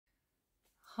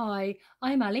Hi,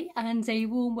 I'm Ali and a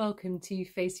warm welcome to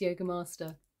Face Yoga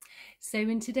Master. So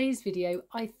in today's video,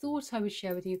 I thought I would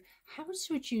share with you how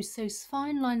to reduce those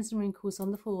fine lines and wrinkles on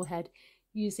the forehead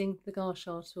using the Gua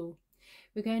Sha Tool.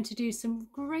 We're going to do some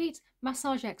great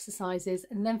massage exercises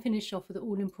and then finish off with the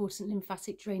all-important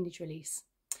lymphatic drainage release.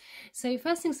 So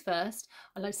first things first,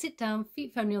 I like to sit down,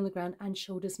 feet firmly on the ground and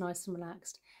shoulders nice and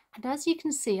relaxed. And as you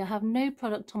can see, I have no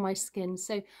product on my skin,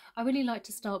 so I really like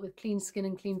to start with clean skin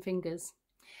and clean fingers.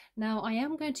 Now I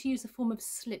am going to use a form of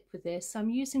slip with this, so I'm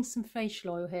using some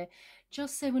facial oil here,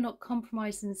 just so we're not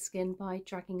compromising the skin by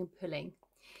dragging and pulling.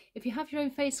 If you have your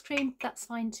own face cream, that's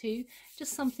fine too,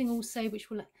 just something also which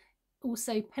will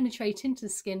also penetrate into the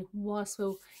skin whilst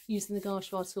we're using the Gua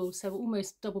Sha Tool, so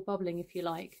almost double bubbling if you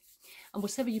like. And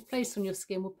whatever you place on your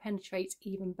skin will penetrate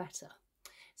even better.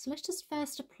 So let's just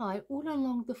first apply all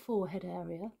along the forehead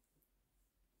area,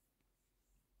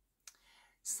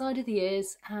 side of the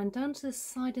ears and down to the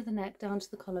side of the neck, down to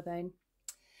the collarbone.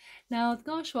 Now the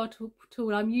Gua Sha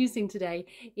tool I'm using today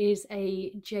is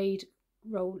a jade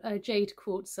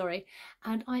quartz,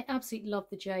 and I absolutely love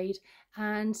the jade,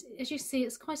 and as you see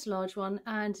it's quite a large one,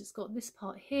 and it's got this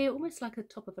part here almost like the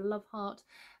top of a love heart,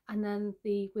 and then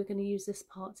we're going to use this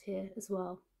part here as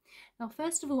well. Now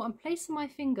first of all, I'm placing my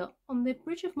finger on the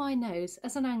bridge of my nose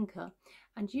as an anchor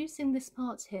and using this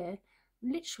part here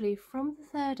literally from the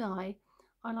third eye.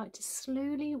 I like to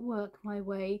slowly work my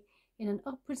way in an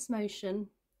upwards motion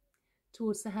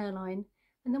towards the hairline,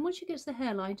 and then once you get to the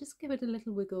hairline, just give it a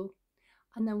little wiggle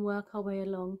and then work our way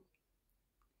along.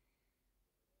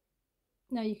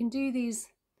 Now you can do these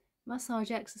massage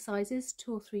exercises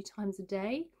 2 or 3 times a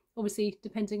day, obviously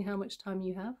depending how much time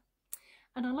you have.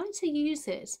 And I like to use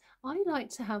it, I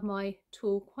like to have my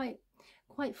tool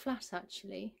quite flat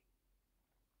actually,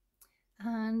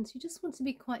 and you just want to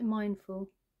be quite mindful.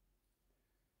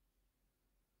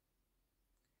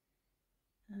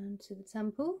 And to the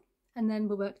temple, and then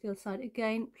we'll work the other side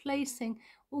again, placing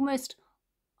almost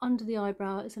under the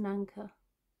eyebrow as an anchor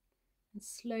and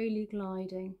slowly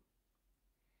gliding.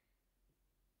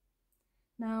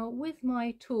 Now with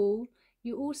my tool,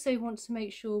 you also want to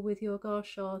make sure with your Gua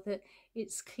Sha that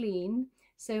it's clean,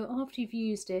 so after you've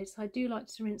used it, I do like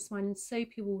to rinse mine in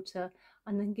soapy water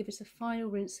and then give it a final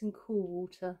rinse in cool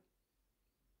water.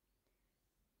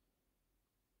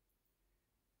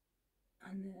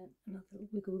 And then another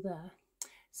wiggle there.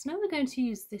 So now we're going to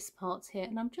use this part here,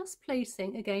 and I'm just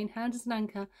placing, again, hand as an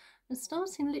anchor, and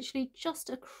starting literally just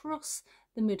across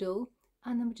the middle,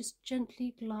 and then we're just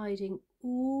gently gliding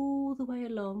all the way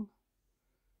along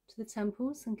to the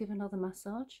temples and give another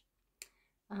massage.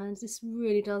 And this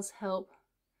really does help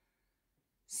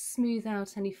smooth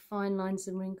out any fine lines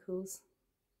and wrinkles,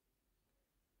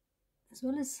 as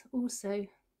well as also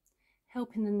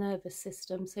helping the nervous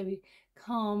system, so we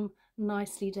calm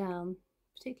nicely down,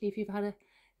 particularly if you've had a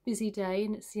busy day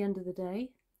and it's the end of the day.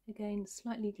 Again,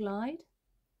 slightly glide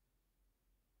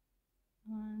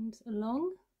and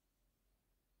along,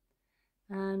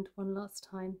 and one last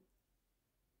time.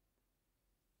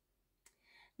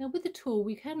 Now with the tool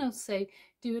we can also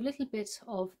do a little bit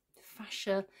of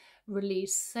fascia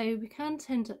release, so we can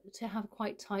tend to have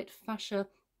quite tight fascia,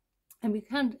 and we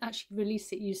can actually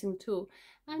release it using the tool.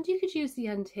 And you could use the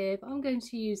end here, but I'm going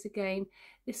to use again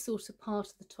this sort of part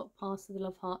of the top part of the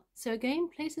love heart. So again,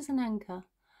 place as an anchor.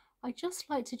 I just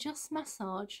like to just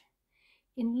massage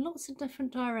in lots of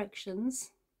different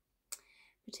directions,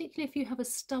 particularly if you have a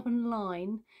stubborn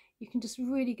line, you can just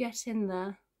really get in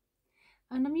there.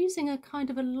 And I'm using a kind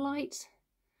of a light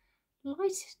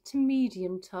to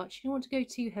medium touch. You don't want to go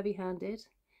too heavy-handed.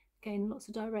 Again, lots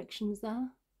of directions there.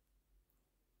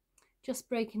 Just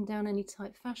breaking down any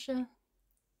tight fascia.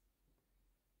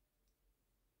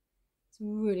 It's a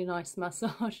really nice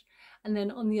massage. And then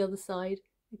on the other side,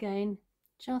 again,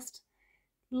 just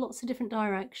lots of different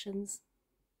directions.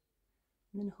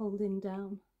 And then holding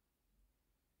down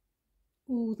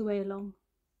all the way along.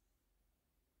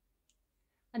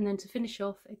 And then to finish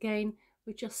off, again,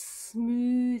 we're just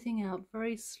smoothing out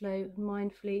very slow and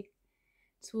mindfully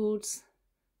towards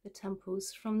the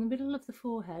temples from the middle of the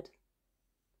forehead.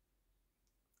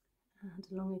 And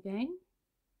along again,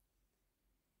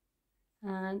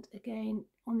 and again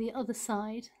on the other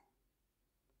side.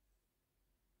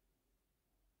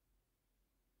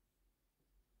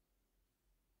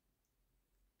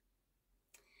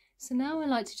 So now I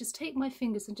like to just take my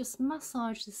fingers and just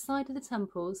massage the side of the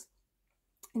temples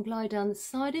and glide down the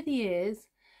side of the ears,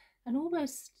 and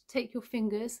almost take your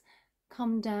fingers,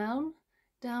 come down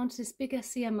to this big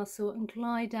SCM muscle and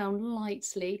glide down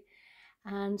lightly,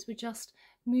 and we're just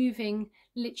moving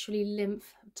literally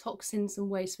lymph, toxins and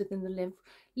waste within the lymph,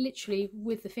 literally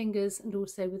with the fingers and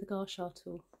also with the Gua Sha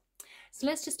Tool. So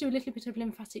let's just do a little bit of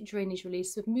lymphatic drainage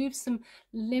release. So we've moved some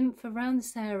lymph around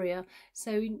this area,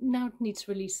 so we now need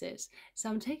to release it. So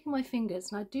I'm taking my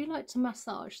fingers, and I do like to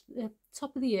massage the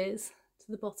top of the ears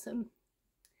to the bottom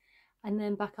and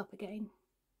then back up again.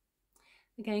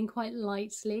 Again, quite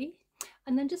lightly,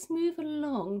 and then just move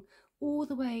along all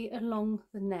the way along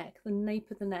the neck, the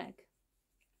nape of the neck.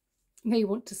 You may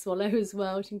want to swallow as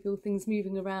well, you can feel things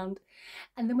moving around.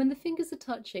 And then when the fingers are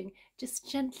touching, just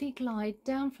gently glide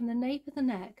down from the nape of the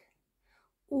neck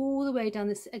all the way down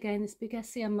this, again, this big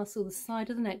SCM muscle, the side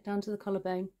of the neck, down to the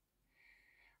collarbone.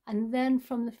 And then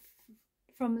from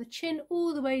the chin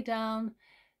all the way down,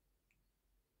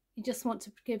 you just want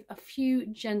to give a few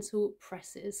gentle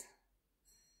presses.